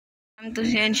To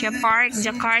Scientia Park,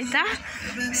 Jakarta.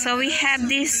 So we have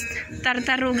this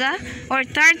tartaruga or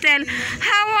turtle.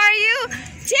 How are you?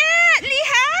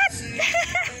 Lihat!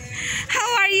 How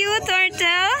are you,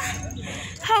 turtle?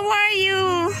 How are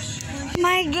you?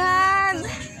 My God!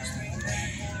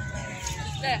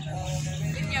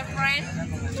 With your friend?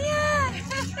 Yeah.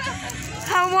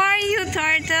 How are you,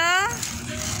 turtle?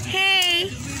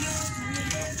 Hey!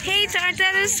 Hey,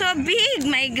 turtle is so big.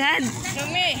 My God!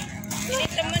 Sumi! Ini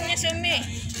temennya Sumi.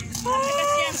 Oh,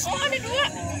 ada dua.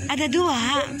 Ada dua.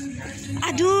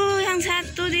 Aduh, yang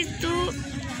satu itu.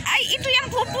 Ay, itu yang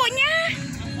pupunya.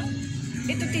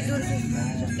 Itu tidur.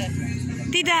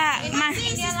 Tidak,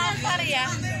 Dia lapar ya.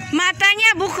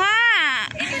 matanya buka.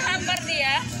 Itu lapar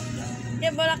dia.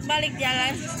 Dia bolak-balik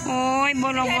jalan. Oh, Ada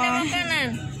bolong-bolong. makanan.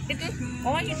 Itu.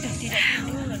 Oh, itu tidak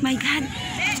tidur. My God.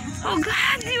 Oh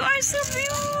God, you are so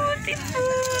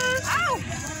beautiful. Oh,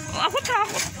 aku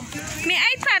takut. May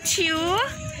I touch you?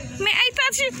 May I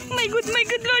touch you? My good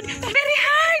Lord. Very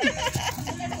hard.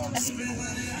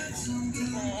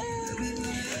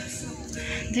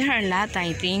 There are a lot,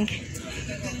 I think.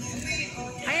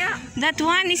 Ayo. That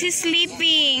one is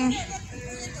sleeping.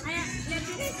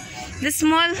 The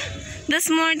small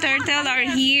turtle are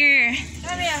here.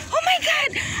 Come here. Oh my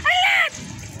God, a lot.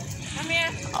 Come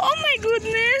here. Oh my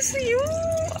goodness, you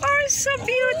are so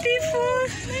beautiful.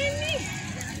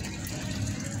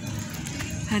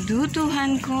 Aduh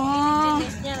Tuhan ko.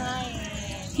 Jenisnya lain.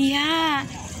 Ya,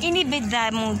 ini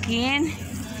beda mungkin.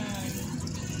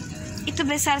 Itu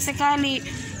besar sekali.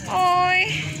 Oi.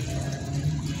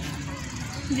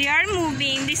 They are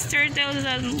moving. These turtles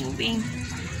are moving.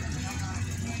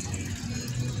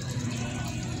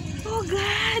 Oh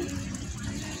God.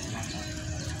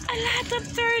 A lot of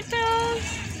turtles.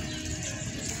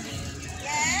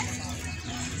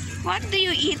 What do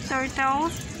you eat,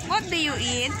 turtles? What do you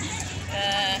eat?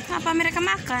 Apa mereka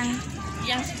makan?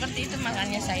 Yang seperti itu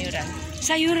makannya sayuran.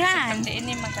 Sayuran. Seperti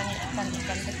ini makannya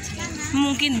ikan kecil.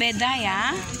 Mungkin beda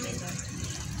ya.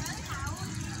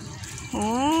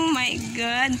 Oh my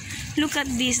God. Look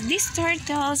at this. These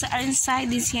turtles are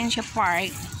inside the Scientia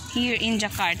Park here in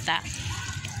Jakarta.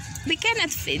 We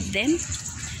cannot feed them.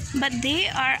 But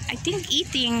they are, I think,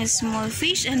 eating small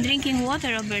fish and drinking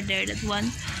water over there, that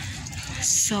one.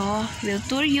 So, we'll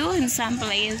tour you in some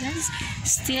places.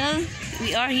 Still,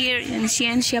 we are here in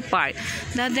Scientia Park.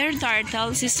 The other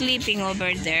turtles is sleeping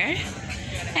over there.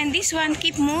 And this one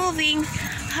keep moving.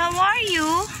 How are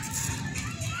you?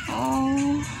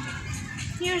 Oh,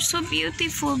 you're so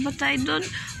beautiful, but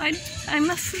I'm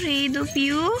afraid of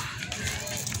you.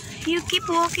 You keep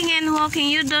walking and walking.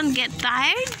 You don't get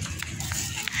tired?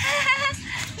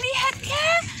 Lihat ya,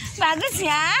 bagus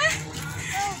ya.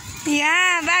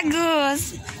 Ya,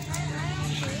 bagus.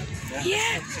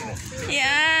 Ya,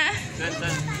 ya.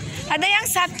 Ada yang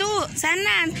satu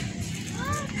sana.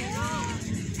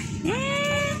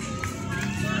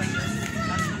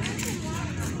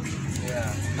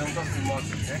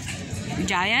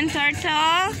 Giant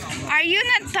turtle, are you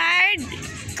not tired?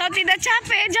 Kau tidak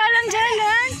capek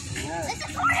jalan-jalan?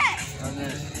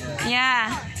 Ya.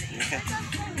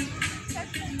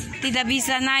 Tidak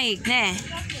bisa naik, nih.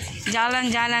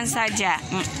 Jalan-jalan saja.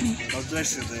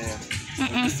 Bagus itu ya.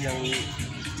 Yang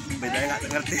bedanya nggak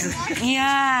ngerti.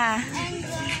 Iya.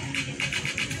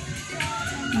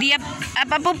 Dia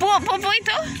apa pupu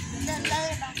itu?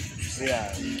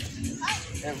 Iya.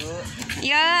 Bu.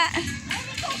 Ya.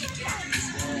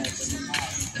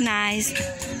 Nice.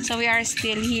 So we are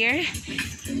still here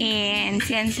in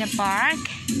Scientia Park,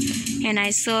 and I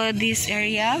saw this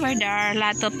area where there are a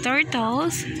lot of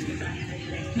turtles.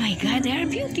 My God, they are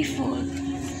beautiful.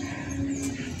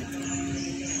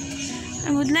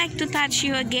 I would like to touch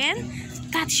you again.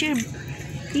 Touch your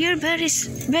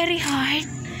very hard.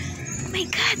 My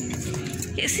God,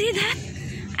 you see that?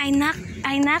 I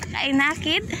knock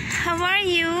it. How are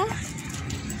you?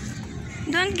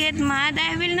 Don't get mad.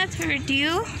 I will not hurt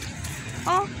you.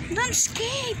 Oh, don't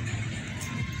escape.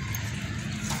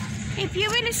 If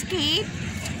you will escape,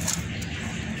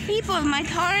 people might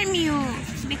harm you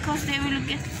because they will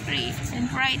get afraid and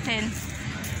frightened.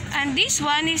 And this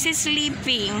one is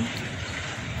sleeping.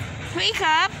 Wake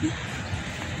up.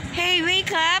 Hey,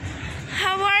 wake up.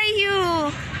 How are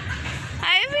you?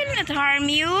 I will not harm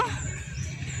you.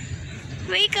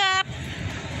 Wake up.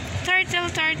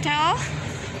 Turtle.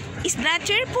 Is that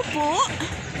your pupu?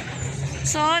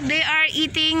 So they are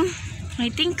eating, I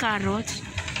think, carrots.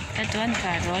 That one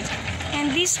carrot.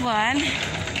 And this one,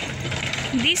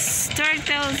 these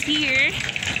turtles here,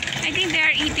 I think they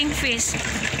are eating fish.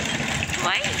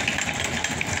 Why?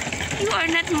 You are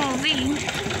not moving.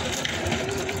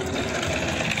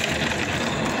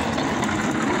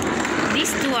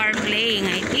 two are playing,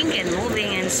 I think, and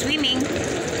moving and swimming.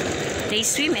 They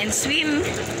swim and swim.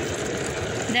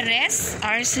 The rest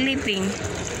are sleeping.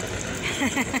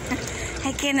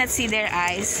 I cannot see their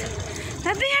eyes.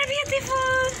 But they are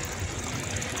beautiful.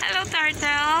 Hello,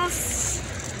 turtles.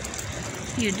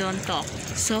 You don't talk,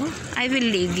 so I will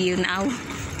leave you now.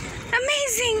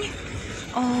 Amazing.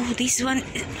 Oh, this one,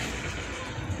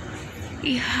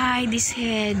 he hide his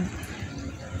head.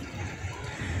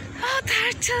 Oh,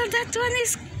 turtle, that one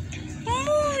is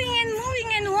moving and moving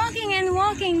and walking and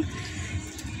walking.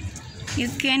 You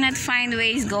cannot find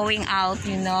ways going out,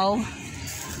 you know.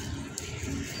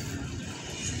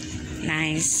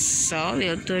 Nice. So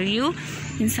we'll tour you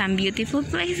in some beautiful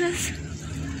places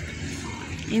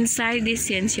inside this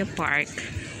Scientia Park.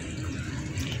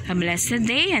 A blessed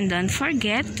day, and don't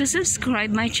forget to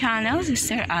subscribe my channel,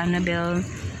 Sister Annabelle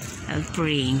of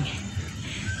Praying.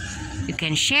 You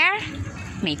can share,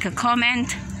 make a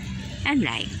comment, and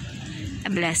like. A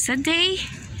blessed day,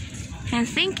 and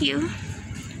thank you.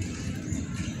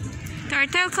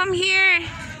 Turtle, come here.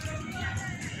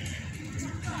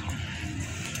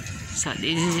 So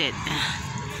this is it.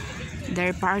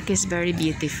 Their park is very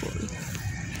beautiful,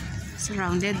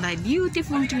 surrounded by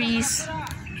beautiful trees.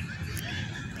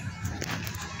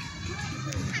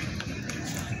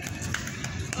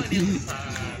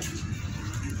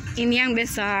 Ini yang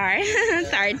besar.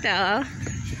 Turtle.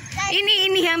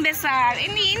 Ini yang besar.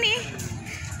 Ini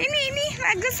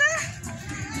bagus ah.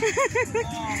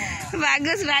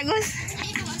 bagus.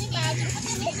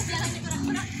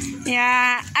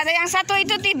 Ya, ada yang satu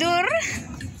itu tidur,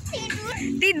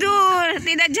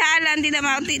 tidak jalan, tidak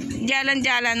mau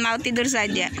jalan-jalan, mau tidur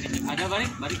saja. Ada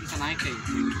balik bisa naik deh.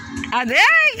 Ada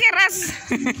keras.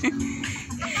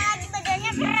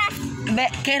 Badannya keras.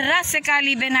 Keras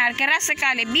sekali, benar, keras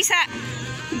sekali. Bisa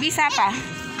apa?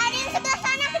 Ada yang sebelah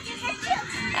sana kecil-kecil.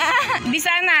 Di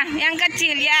sana, yang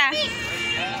kecil ya.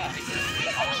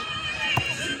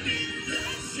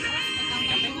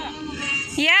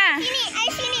 Ya.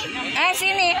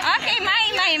 Sini. Oke,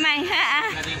 main.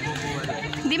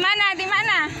 Di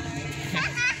mana?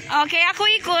 Oke, aku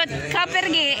ikut. Kau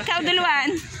pergi, kau duluan.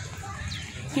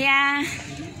 Ya.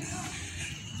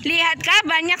 Lihat kah,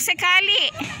 banyak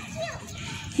sekali.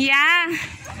 Ya.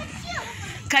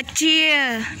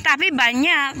 Kecil, tapi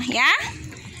banyak, ya.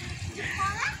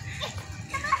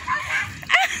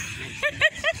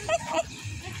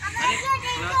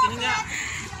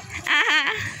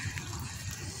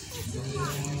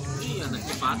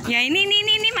 Ya ini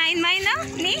main no,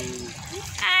 nih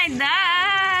ada.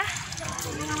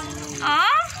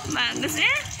 Oh, bagus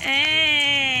ya.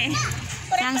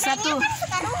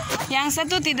 Yang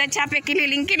satu tidak capek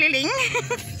keliling.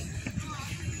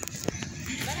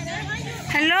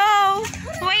 Hello,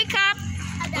 wake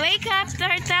up,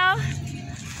 turtle.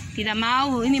 Tidak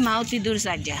mau, ini mau tidur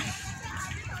saja.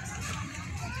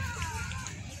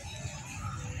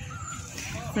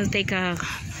 We'll take a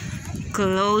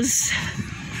close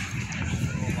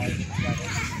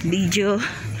video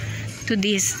to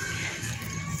this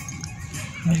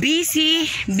busy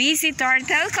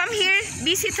turtle. Come here,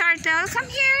 busy turtle. Come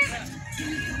here.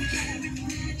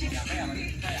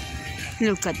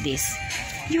 Look at this.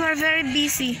 You are very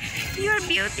busy. You are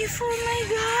beautiful. My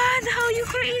God, how you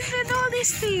created all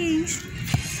these things.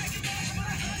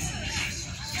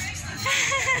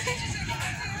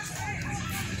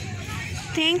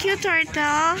 Thank you,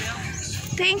 turtle.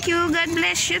 Thank you. God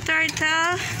bless you,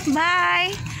 turtle.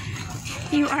 Bye.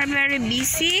 You are very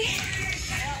busy.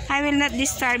 I will not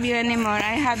disturb you anymore.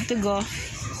 I have to go.